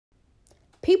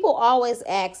People always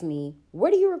ask me,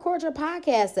 where do you record your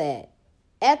podcast at?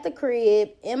 At the crib,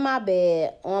 in my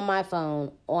bed, on my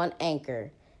phone, on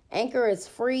Anchor. Anchor is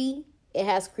free. It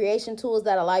has creation tools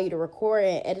that allow you to record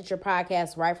and edit your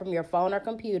podcast right from your phone or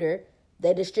computer.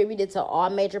 They distribute it to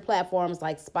all major platforms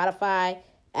like Spotify,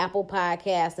 Apple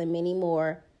Podcasts, and many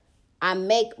more. I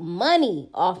make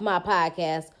money off my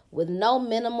podcast with no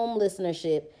minimum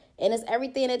listenership. And it's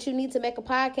everything that you need to make a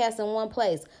podcast in one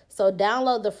place. So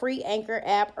download the free Anchor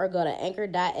app or go to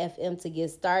anchor.fm to get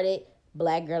started.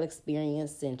 Black Girl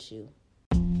Experience sent you.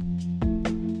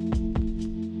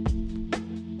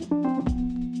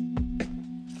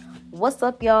 What's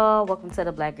up, y'all? Welcome to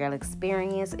the Black Girl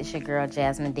Experience. It's your girl,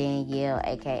 Jasmine Danielle,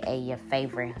 a.k.a. your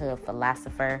favorite hood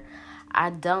philosopher. I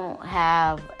don't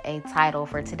have a title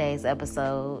for today's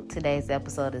episode. Today's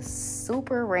episode is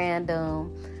super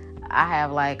random. I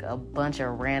have like a bunch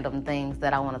of random things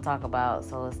that I want to talk about,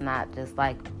 so it's not just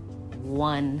like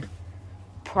one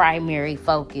primary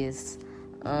focus.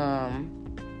 And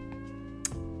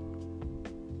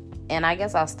I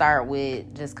guess I'll start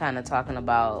with just kind of talking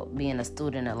about being a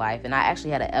student of life. And I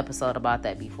actually had an episode about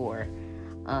that before.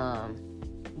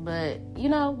 But, you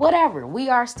know, whatever. We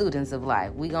are students of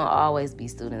life. We're going to always be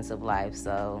students of life.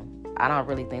 So I don't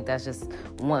really think that's just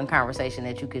one conversation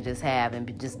that you could just have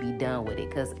and just be done with it.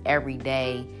 Because every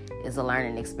day is a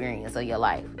learning experience of your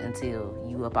life until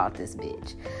you about this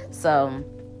bitch. So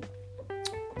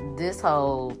this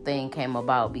whole thing came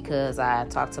about because I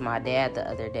talked to my dad the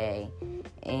other day.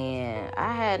 And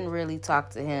I hadn't really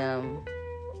talked to him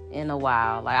in a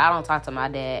while. Like, I don't talk to my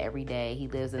dad every day. He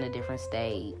lives in a different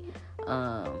state.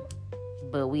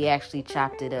 But we actually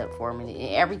chopped it up for a minute.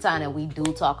 And every time that we do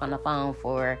talk on the phone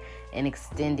for an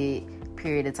extended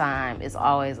period of time, it's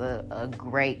always a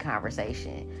great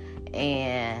conversation.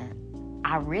 And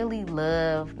I really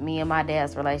love me and my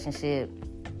dad's relationship.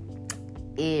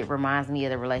 It reminds me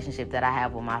of the relationship that I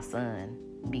have with my son,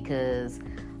 because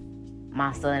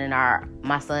my son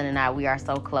and I, we are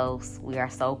so close. We are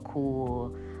so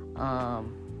cool.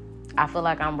 I feel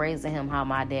like I'm raising him how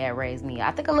my dad raised me.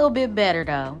 I think a little bit better,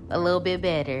 though. A little bit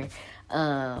better.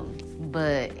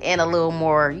 And a little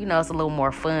more, you know, it's a little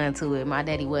more fun to it. My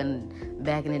daddy wasn't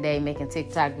back in the day making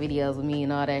TikTok videos with me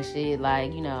and all that shit.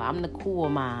 Like, you know, I'm the cool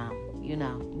mom, you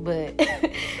know. But,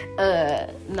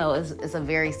 no, it's a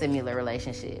very similar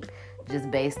relationship.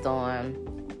 Just based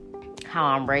on how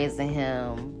I'm raising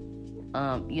him.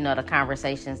 You know, the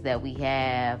conversations that we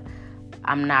have.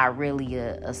 I'm not really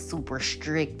a super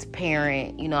strict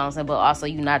parent, you know what I'm saying? But also,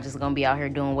 you're not just going to be out here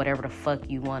doing whatever the fuck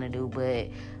you want to do. But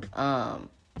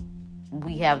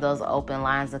we have those open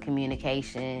lines of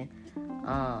communication.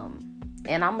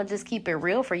 And I'm going to just keep it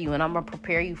real for you. And I'm going to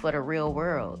prepare you for the real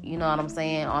world. You know what I'm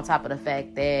saying? On top of the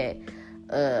fact that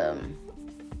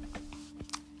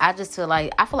I feel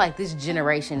like this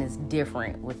generation is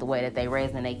different with the way that they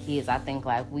raising their kids. I think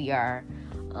like we are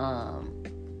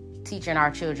teaching our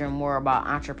children more about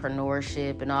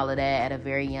entrepreneurship and all of that at a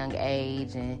very young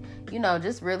age, and you know,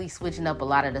 just really switching up a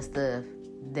lot of the stuff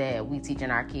that we teaching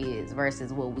our kids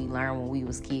versus what we learned when we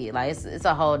was kids. Like it's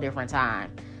a whole different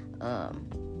time.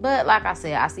 But like I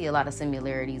said, I see a lot of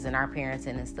similarities in our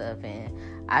parenting and stuff, and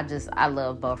I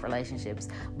love both relationships.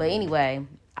 But anyway,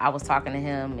 I was talking to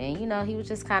him, and you know, he was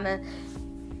just kind of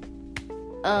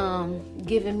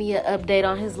giving me an update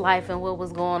on his life and what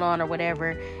was going on or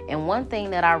whatever. And one thing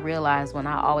that I realized when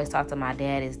I always talk to my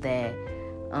dad is that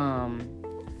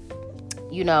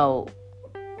you know,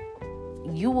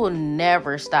 you will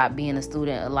never stop being a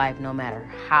student of life no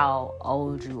matter how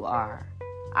old you are.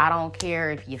 I don't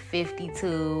care if you're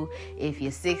 52, if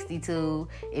you're 62,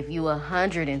 if you're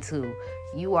 102.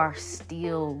 You are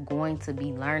still going to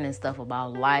be learning stuff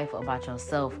about life, about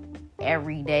yourself,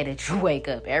 every day that you wake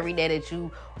up. Every day that you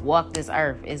walk this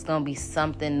earth, it's going to be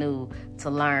something new to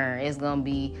learn. It's going to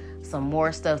be some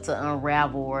more stuff to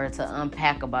unravel or to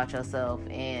unpack about yourself.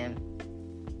 And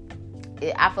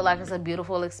I feel like it's a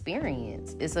beautiful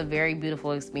experience. It's a very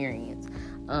beautiful experience.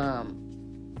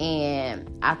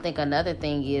 And I think another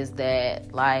thing is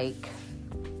that, like,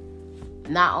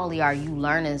 not only are you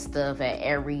learning stuff at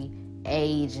every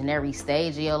age and every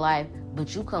stage of your life,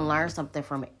 but you can learn something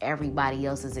from everybody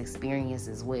else's experience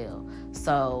as well.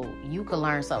 So you can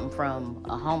learn something from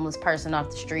a homeless person off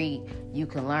the street. You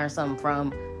can learn something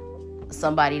from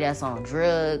somebody that's on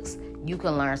drugs. You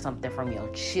can learn something from your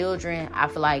children. I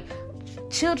feel like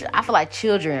children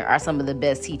are some of the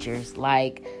best teachers.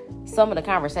 Like, some of the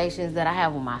conversations that I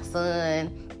have with my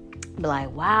son, be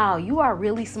like, wow, you are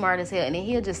really smart as hell. And then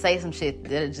he'll just say some shit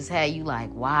that'll just have you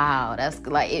like, wow, that's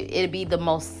like, it'd be the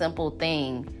most simple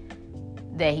thing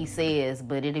that he says,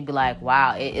 but it'll be like,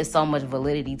 wow, it's so much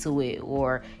validity to it,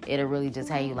 or it'll really just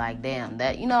have you like, damn,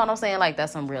 that, you know what I'm saying? Like,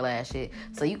 that's some real ass shit.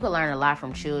 So you can learn a lot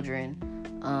from children.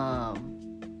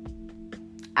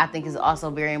 I think it's also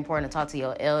very important to talk to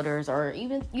your elders, or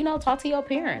even, talk to your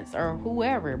parents or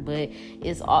whoever. But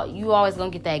it's all, you always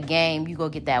gonna get that game. You go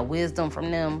get that wisdom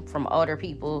from them, from older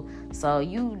people. So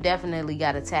you definitely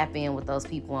got to tap in with those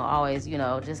people and always,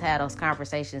 just have those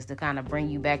conversations to kind of bring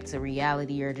you back to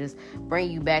reality, or just bring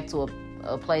you back to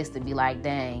a place to be like,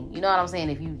 dang, you know what I'm saying?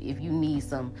 If you need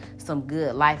some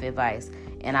good life advice.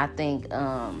 And I think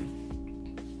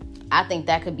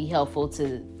that could be helpful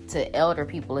to elder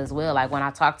people as well. Like, when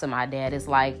I talk to my dad, it's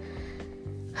like,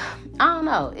 I don't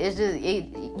know, it's just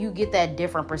you get that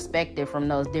different perspective from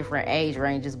those different age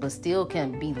ranges, but still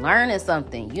can be learning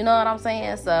something, you know what I'm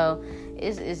saying? So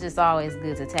it's just always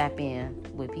good to tap in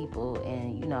with people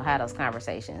and have those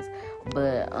conversations.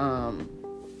 But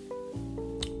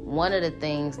one of the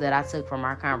things that I took from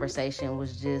our conversation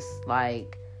was just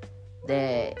like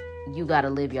that you got to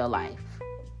live your life,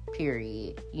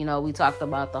 period. We talked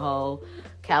about the whole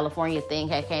California thing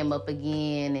had came up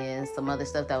again, and some other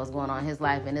stuff that was going on in his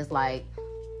life. And it's like,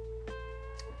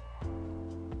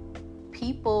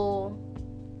 people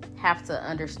have to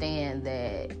understand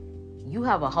that you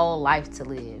have a whole life to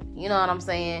live. You know what I'm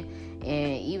saying?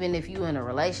 And even if you in a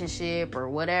relationship or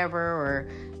whatever, or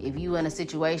if you in a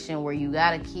situation where you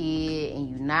got a kid and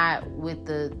you not with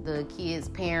the kid's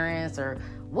parents, or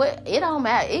what, it don't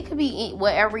matter. It could be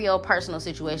whatever your personal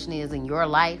situation is in your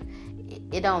life.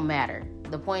 It don't matter.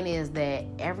 The point is that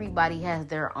everybody has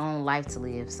their own life to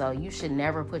live. So you should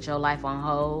never put your life on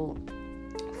hold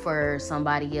for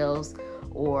somebody else,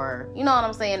 or, you know what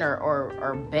I'm saying?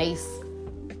 Or base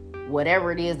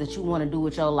whatever it is that you want to do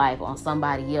with your life on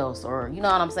somebody else, or, you know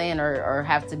what I'm saying? Or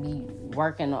have to be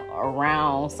working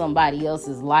around somebody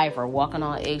else's life, or walking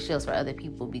on eggshells for other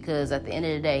people. Because at the end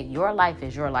of the day, your life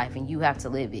is your life and you have to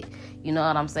live it. You know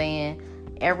what I'm saying?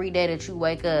 Every day that you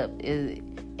wake up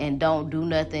and don't do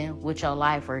nothing with your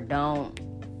life, or don't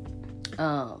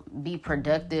be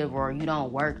productive, or you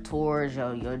don't work towards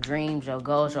your dreams, your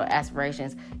goals, your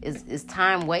aspirations, is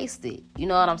time wasted. You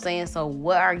know what I'm saying? So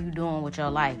what are you doing with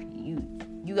your life?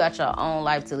 You got your own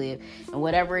life to live, and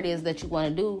whatever it is that you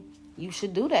want to do, you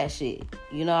should do that shit.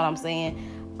 You know what I'm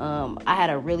saying? I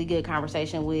had a really good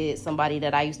conversation with somebody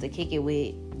that I used to kick it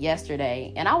with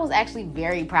yesterday, and I was actually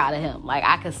very proud of him. Like,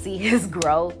 I could see his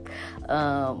growth.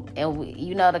 And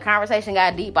the conversation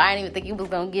got deep. I didn't even think it was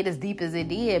gonna get as deep as it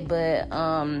did, but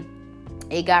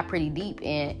it got pretty deep.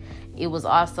 And it was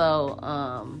also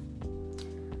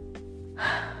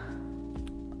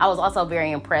I was also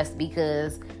very impressed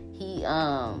because he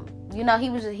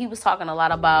was talking a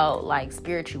lot about like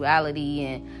spirituality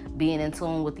and being in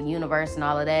tune with the universe and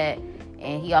all of that.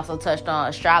 And he also touched on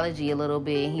astrology a little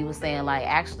bit. And he was saying, like,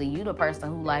 actually, you the person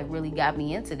who, like, really got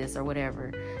me into this or whatever.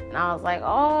 And I was like,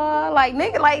 oh,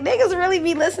 niggas really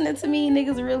be listening to me.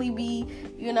 Niggas really be,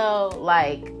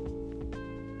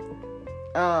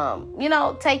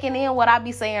 taking in what I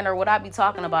be saying or what I be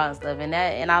talking about and stuff. And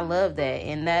I love that.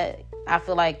 And that, I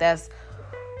feel like that's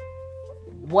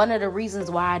one of the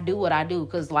reasons why I do what I do.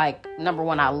 Because, like, number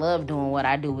one, I love doing what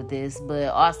I do with this. But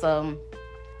also,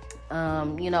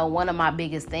 one of my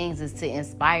biggest things is to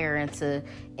inspire and to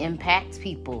impact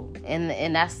people.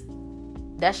 And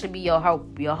that should be your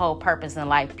whole purpose in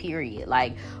life, period.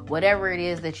 Like, whatever it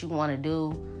is that you want to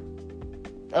do.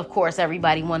 Of course,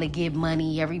 everybody want to get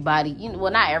money. Everybody,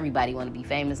 not everybody want to be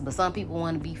famous, but some people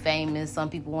want to be famous. Some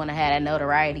people want to have that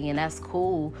notoriety, and that's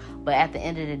cool. But at the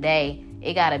end of the day,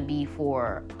 it got to be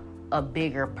for a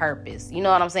bigger purpose. You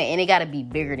know what I'm saying? And it got to be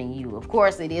bigger than you. Of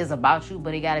course, it is about you,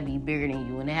 but it got to be bigger than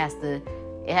you. And it has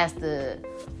to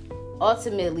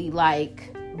ultimately,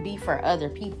 like, be for other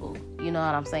people. You know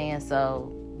what I'm saying?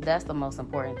 So that's the most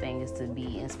important thing, is to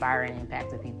be inspiring and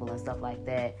impacting people and stuff like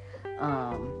that.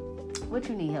 What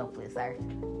you need help with, sir?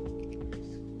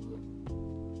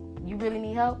 You really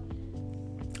need help?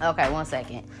 Okay, 1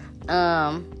 second.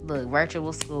 Look,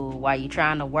 virtual school while you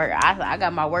trying to work. I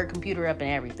got my work computer up and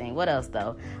everything. What else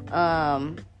though?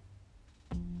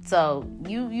 So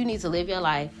you need to live your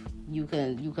life. You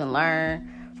can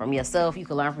learn from yourself. You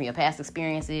can learn from your past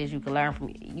experiences. You can learn from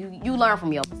you learn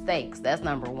from your mistakes. That's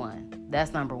number one.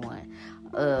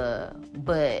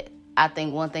 But I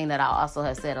think one thing that I also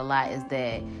have said a lot is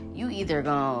that you either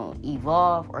gonna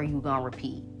evolve or you gonna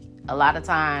repeat. A lot of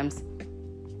times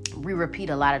we repeat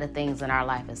a lot of the things in our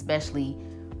life, especially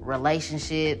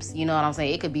relationships. You know what I'm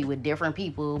saying? It could be with different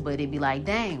people, but it'd be like,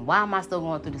 dang, why am I still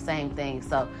going through the same thing?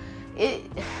 So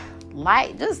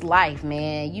just life,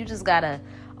 man. You just gotta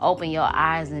open your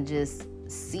eyes and just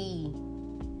see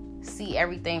see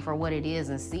everything for what it is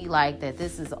and see like that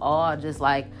this is all just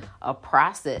like a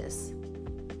process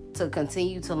to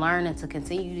continue to learn and to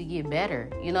continue to get better.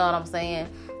 You know what I'm saying?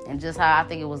 And just how I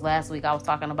think it was last week, I was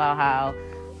talking about how,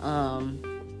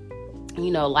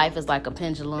 life is like a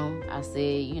pendulum. I said,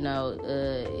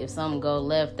 if something go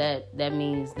left, that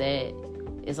means that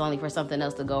it's only for something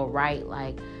else to go right.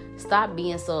 Like, stop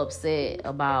being so upset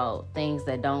about things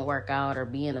that don't work out or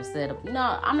being upset.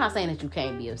 I'm not saying that you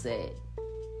can't be upset.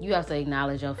 You have to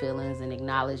acknowledge your feelings and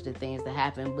acknowledge the things that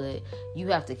happen, but you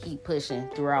have to keep pushing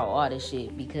throughout all this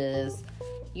shit because,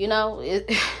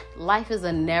 life is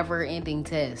a never-ending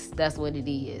test. That's what it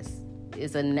is.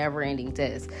 It's a never-ending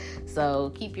test.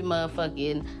 So keep your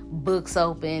motherfucking books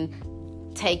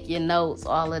open, take your notes,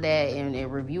 all of that, and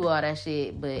review all that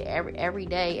shit. But every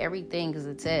day, everything is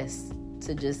a test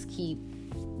to just keep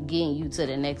getting you to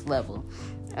the next level.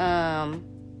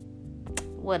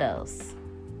 What else?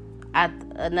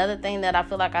 Another thing that I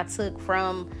feel like I took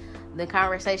from the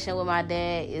conversation with my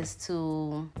dad is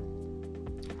to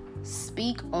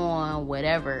speak on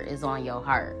whatever is on your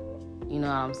heart. You know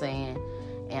what I'm saying?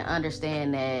 And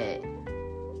understand that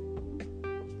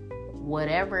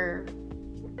whatever,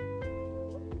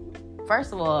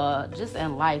 first of all, just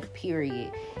in life,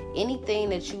 period, anything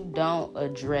that you don't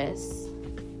address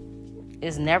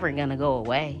is never going to go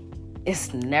away.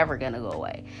 It's never going to go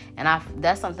away. And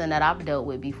that's something that I've dealt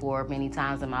with before many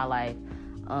times in my life.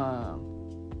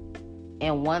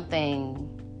 And one thing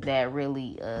that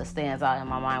really stands out in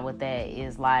my mind with that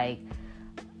is like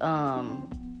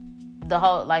the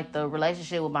whole, like the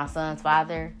relationship with my son's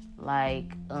father.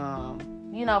 Like,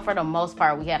 for the most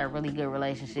part, we had a really good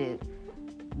relationship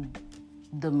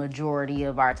the majority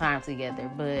of our time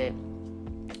together. But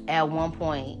at one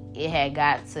point, it had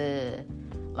got to,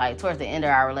 like, towards the end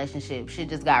of our relationship, shit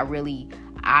just got really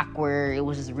awkward. It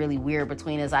was just really weird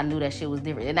between us. I knew that shit was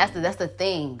different. And that's the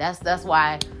thing. That's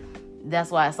why it's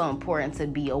so important to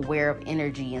be aware of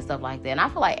energy and stuff like that. And I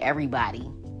feel like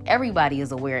everybody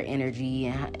is aware of energy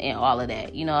and all of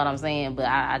that. You know what I'm saying? But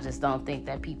I just don't think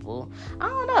that people, I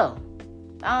don't know.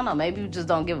 Maybe you just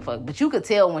don't give a fuck. But you could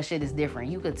tell when shit is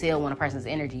different. You could tell when a person's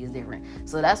energy is different.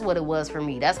 So that's what it was for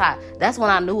me. That's when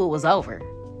I knew it was over.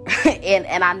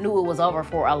 and I knew it was over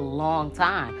for a long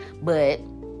time, but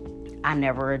I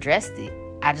never addressed it.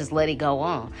 I just let it go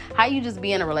on. How you just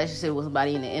be in a relationship with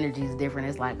somebody and the energy is different?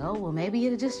 It's like, oh, well, maybe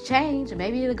it'll just change.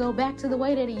 Maybe it'll go back to the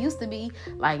way that it used to be.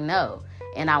 Like, no.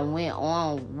 And I went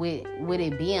on with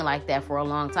it being like that for a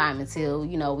long time until,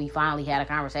 we finally had a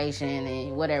conversation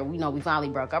and whatever, we finally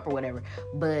broke up or whatever.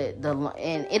 But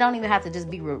and it don't even have to just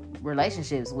be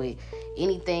relationships. With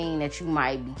anything that you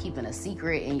might be keeping a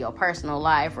secret in your personal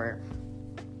life, or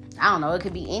I don't know, it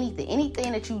could be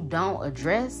anything that you don't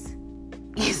address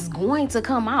is going to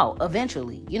come out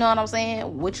eventually. You know what I'm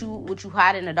saying? What you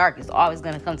hide in the dark is always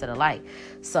going to come to the light.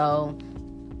 So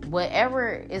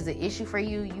whatever is the issue for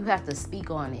you, you have to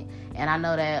speak on it. And I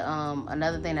know that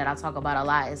another thing that I talk about a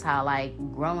lot is how, like,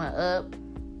 growing up,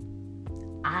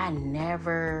 I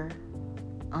never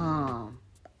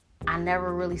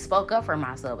really spoke up for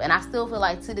myself. And I still feel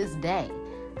like to this day,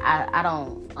 I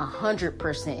don't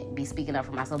 100% be speaking up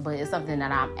for myself, but it's something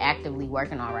that I'm actively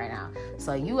working on right now.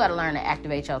 So you got to learn to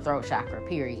activate your throat chakra,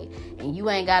 period. And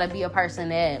you ain't got to be a person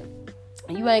that,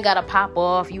 you ain't got to pop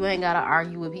off. You ain't got to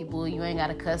argue with people. You ain't got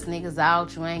to cuss niggas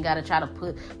out. You ain't got to try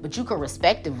to but you could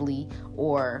respectively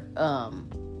or,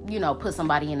 put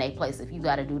somebody in their place if you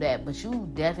got to do that. But you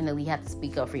definitely have to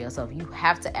speak up for yourself. You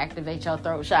have to activate your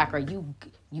throat chakra. You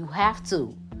have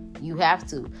to. You have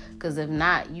to. Because if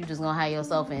not, you just going to have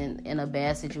yourself in a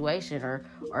bad situation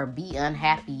or be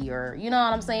unhappy, or, you know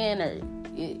what I'm saying?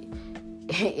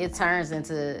 It turns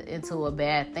into a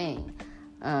bad thing.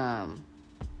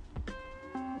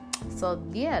 So,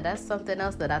 yeah, that's something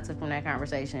else that I took from that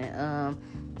conversation. And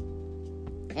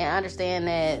understand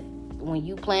that when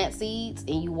you plant seeds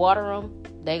and you water them,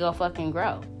 they go fucking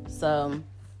grow. So,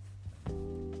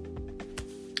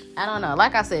 I don't know.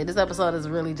 Like I said, this episode is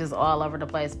really just all over the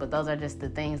place, but those are just the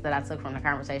things that I took from the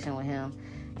conversation with him.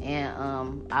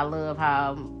 And I love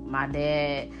how my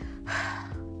dad...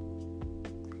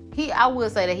 I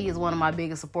would say that he is one of my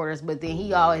biggest supporters, but then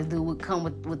he always would come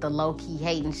with the low-key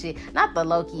hating shit. Not the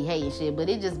low-key hating shit, but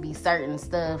it just be certain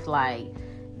stuff like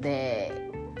that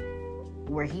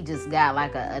where he just got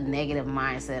like a negative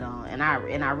mindset on. And I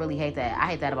really hate that. I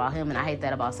hate that about him, and I hate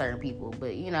that about certain people.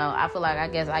 But, I feel like, I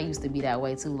guess I used to be that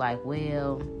way too. Like,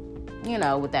 well,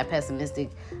 with that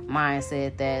pessimistic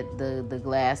mindset that the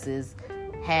glass is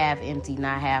half empty,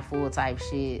 not half full type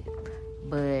shit.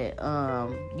 But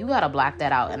you gotta block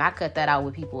that out, and I cut that out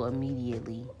with people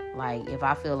immediately. Like, if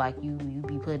I feel like you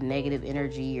be putting negative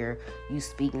energy or you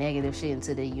speak negative shit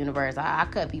into the universe, I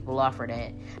cut people off for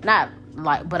that. Not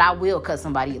like, but I will cut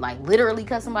somebody, like literally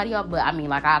cut somebody off. But I mean,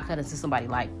 like, I'll cut into somebody,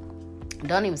 like,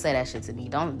 don't even say that shit to me.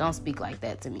 Don't speak like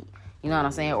that to me. You know what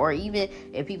I'm saying? Or even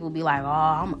if people be like,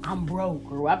 oh, I'm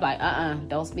broke, or I'm like,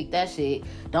 don't speak that shit.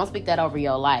 Don't speak that over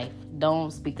your life.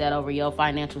 Don't speak that over your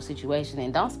financial situation,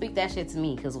 and don't speak that shit to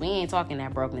me, because we ain't talking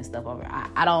that brokenness stuff over.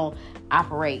 I don't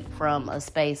operate from a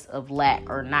space of lack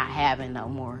or not having no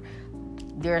more.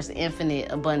 There's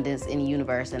infinite abundance in the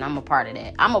universe, and I'm a part of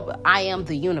that. I am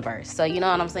the universe. So you know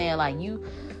what I'm saying? Like,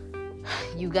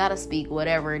 you gotta speak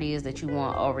whatever it is that you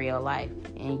want over your life,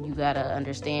 and you gotta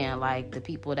understand, like, the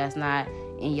people that's not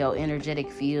in your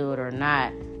energetic field or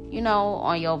not, you know,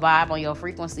 on your vibe, on your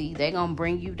frequency, they gonna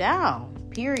bring you down.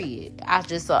 Period. I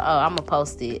just saw, I'm gonna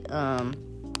post it.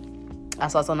 I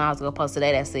saw something I was gonna post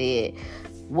today that said,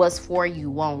 what's for you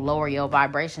won't lower your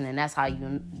vibration, and that's how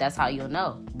you'll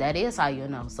know. That is how you'll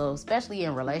know. So especially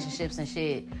in relationships and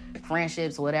shit,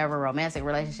 friendships, whatever, romantic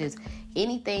relationships,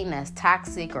 anything that's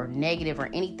toxic or negative, or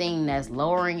anything that's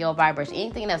lowering your vibration,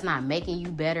 anything that's not making you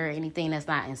better, anything that's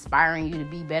not inspiring you to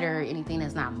be better, anything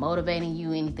that's not motivating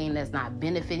you, anything that's not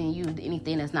benefiting you,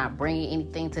 anything that's not bringing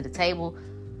anything to the table,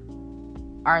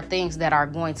 are things that are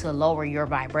going to lower your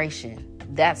vibration.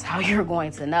 That's how you're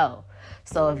going to know.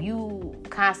 So if you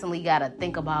constantly got to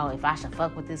think about if I should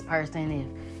fuck with this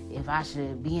person, if I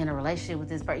should be in a relationship with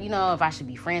this person, you know, if I should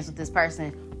be friends with this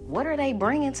person, what are they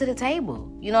bringing to the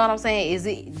table? You know what I'm saying?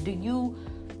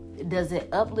 Does it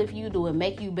uplift you? Do it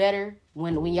make you better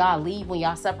when y'all leave, when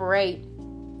y'all separate?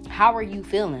 How are you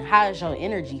feeling? How is your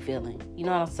energy feeling? You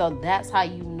know what I'm saying? So that's how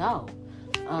you know.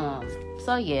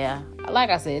 So yeah, like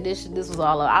I said, this was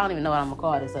all I don't even know what I'm gonna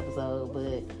call this episode,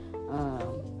 but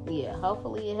yeah,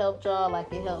 hopefully it helped y'all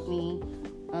like it helped me.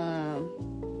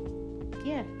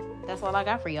 Yeah, that's all I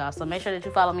got for y'all. So make sure that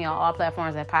you follow me on all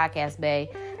platforms at Podcast Bay.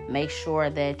 Make sure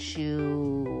that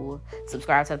you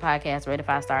subscribe to the podcast, rate it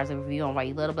 5 stars, and review on Why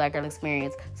You Love the Black Girl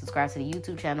Experience. Subscribe to the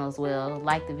YouTube channel as well.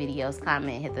 Like the videos,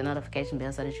 comment, hit the notification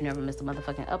bell so that you never miss a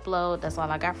motherfucking upload. That's all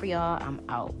I got for y'all. I'm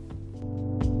out.